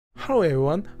Hello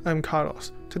everyone, I'm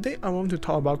Carlos. Today I want to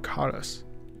talk about colors.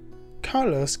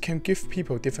 Colors can give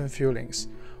people different feelings.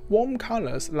 Warm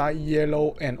colors like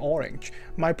yellow and orange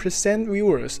might present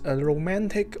viewers a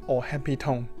romantic or happy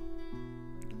tone.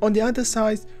 On the other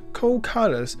side, cold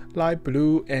colors like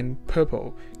blue and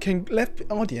purple can let the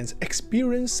audience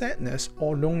experience sadness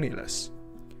or loneliness.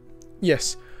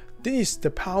 Yes, this is the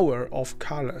power of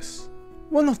colors.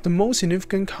 One of the most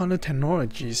significant color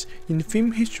technologies in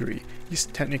film history is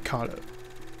Technicolor,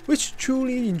 which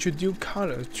truly introduced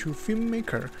color to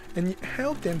filmmakers and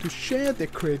helped them to share their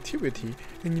creativity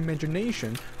and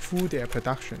imagination through their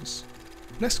productions.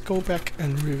 Let's go back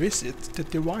and revisit the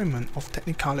development of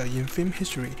Technicolor in film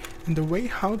history and the way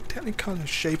how Technicolor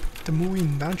shaped the movie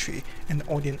industry and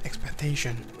audience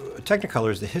expectation.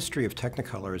 Technicolor is the history of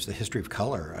Technicolor, is the history of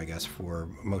color, I guess, for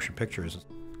motion pictures.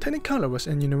 Technicolor was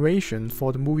an innovation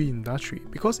for the movie industry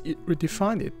because it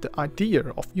redefined the idea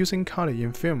of using color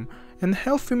in film and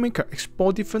helped filmmakers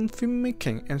explore different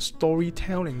filmmaking and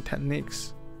storytelling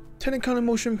techniques. Technicolor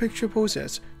motion picture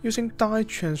process using dye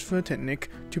transfer technique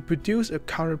to produce a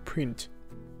color print.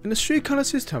 And the three-color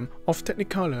system of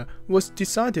Technicolor was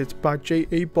decided by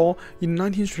J.A. Ball in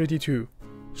 1932.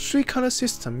 Three-color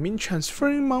system means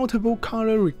transferring multiple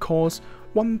color records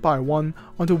one by one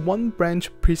onto one blank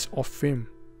piece of film.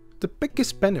 The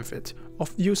biggest benefit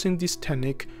of using this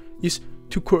technique is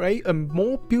to create a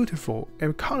more beautiful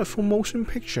and colorful motion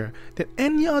picture than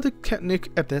any other technique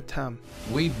at that time.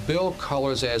 We build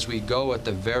colors as we go at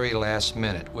the very last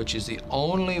minute, which is the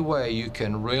only way you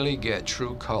can really get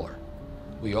true color.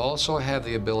 We also have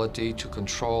the ability to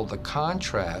control the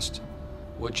contrast,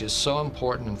 which is so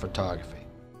important in photography.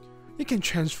 You can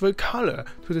transfer color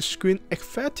to the screen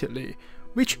effectively,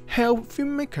 which help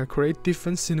filmmakers create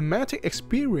different cinematic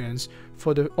experience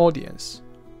for the audience.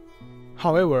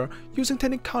 However, using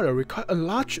Technicolor requires a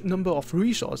large number of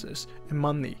resources and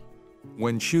money.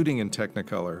 When shooting in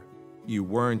Technicolor, you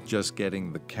weren't just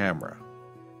getting the camera.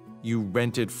 You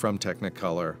rented from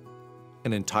Technicolor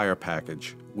an entire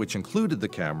package, which included the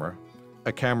camera,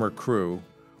 a camera crew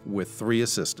with 3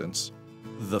 assistants,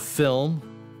 the film,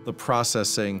 the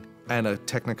processing, and a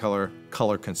Technicolor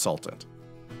color consultant.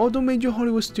 Although major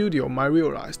Hollywood studios might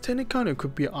realize Technicolor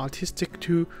could be artistic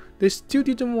too, they still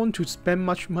didn't want to spend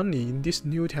much money in this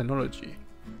new technology.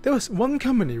 There was one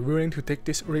company willing to take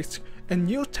this risk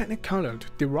and use Technicolor to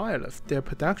derive their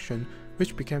production,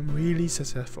 which became really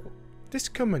successful. This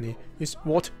company is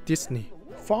Walt Disney.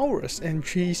 Flowers and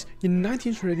Trees in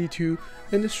 1932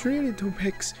 and The Three Little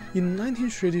Pigs in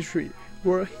 1933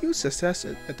 were a huge success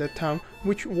at that time,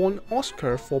 which won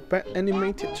Oscar for Best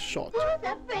Animated Short.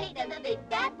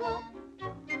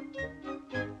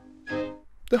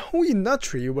 The whole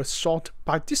industry was shot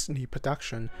by Disney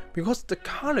production because the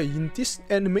color in this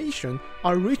animation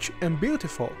are rich and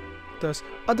beautiful. Thus,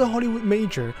 other Hollywood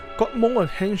majors got more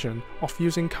attention of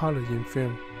using color in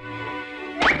film.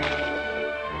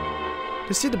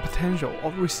 They see the potential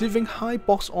of receiving high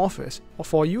box office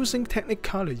for using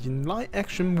Technicolor in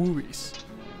live-action movies.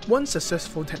 One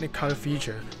successful Technicolor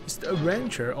feature is The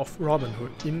Adventure of Robin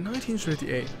Hood in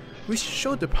 1938, which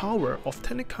showed the power of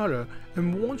Technicolor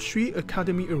and won 3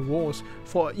 Academy Awards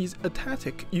for its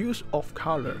aesthetic use of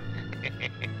color.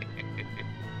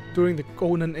 During the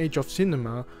golden age of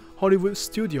cinema, Hollywood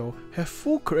studios have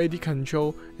full creative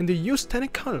control and they use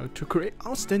Technicolor to create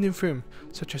outstanding films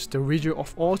such as The Wizard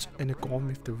of Oz and The Gone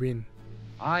with the Wind.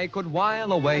 I could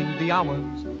while away the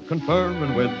hours,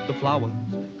 conferring with the flowers,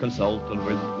 consulting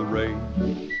with the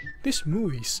rain. These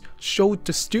movies showed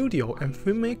the studio and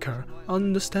filmmaker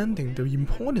understanding the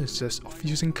importances of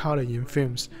using color in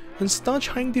films and start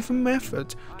trying different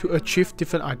methods to achieve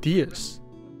different ideas.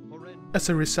 As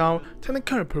a result,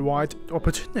 Technicolor provides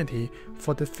opportunity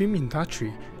for the film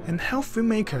industry and help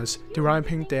filmmakers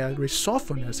developing their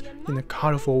resourcefulness in a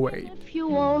colorful way. If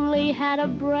you only had a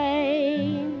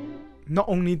brain. Not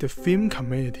only the film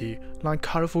community like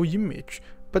colorful image,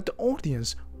 but the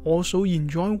audience also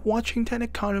enjoy watching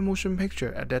Technicolor motion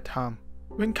picture at that time.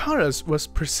 When colors was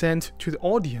presented to the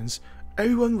audience,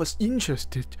 everyone was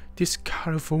interested in these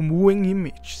colorful moving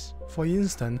images. For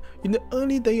instance, in the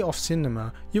early days of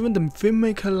cinema, even the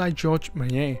filmmaker like George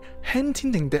Méliès,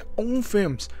 hand-tinting their own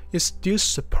films, it still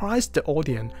surprised the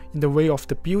audience in the way of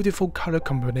the beautiful color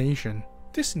combination.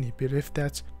 Disney believed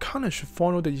that color should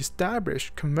follow the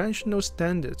established conventional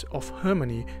standards of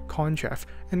harmony, contrast,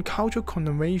 and cultural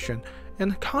conservation,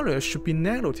 and color should be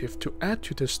narrative to add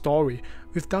to the story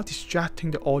without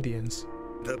distracting the audience.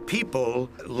 The people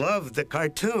loved the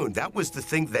cartoon. That was the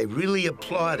thing they really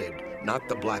applauded, not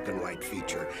the black and white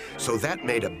feature. So that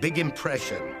made a big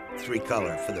impression,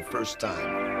 3-color, for the first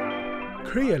time.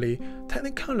 Clearly,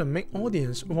 Technicolor make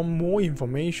audience want more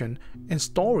information and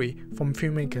story from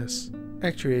filmmakers.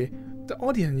 Actually, the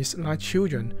audience is like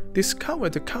children, discover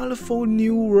the colorful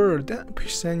new world that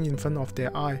present in front of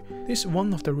their eye. This is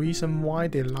one of the reasons why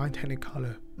they like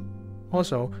Technicolor.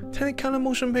 Also, Technicolor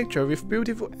motion picture with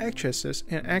beautiful actresses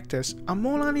and actors are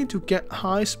more likely to get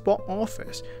high box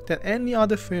office than any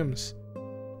other films.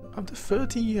 After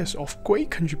 30 years of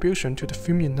great contribution to the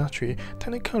film industry,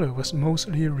 Technicolor was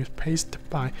mostly replaced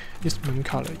by Eastman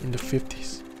color in the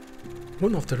 50s.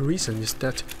 One of the reasons is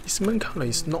that Eastman color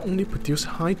is not only produce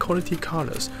high quality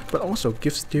colors, but also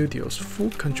gives studios full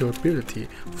controllability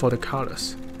for the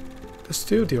colors. The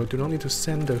studio do not need to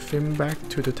send the film back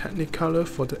to the Technicolor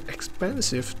for the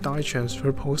expensive dye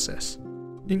transfer process.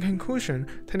 In conclusion,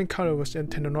 Technicolor was a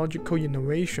technological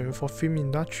innovation for film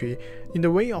industry in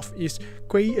the way of its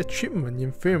great achievement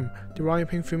in film,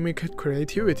 developing filmmaker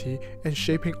creativity and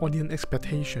shaping audience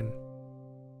expectation.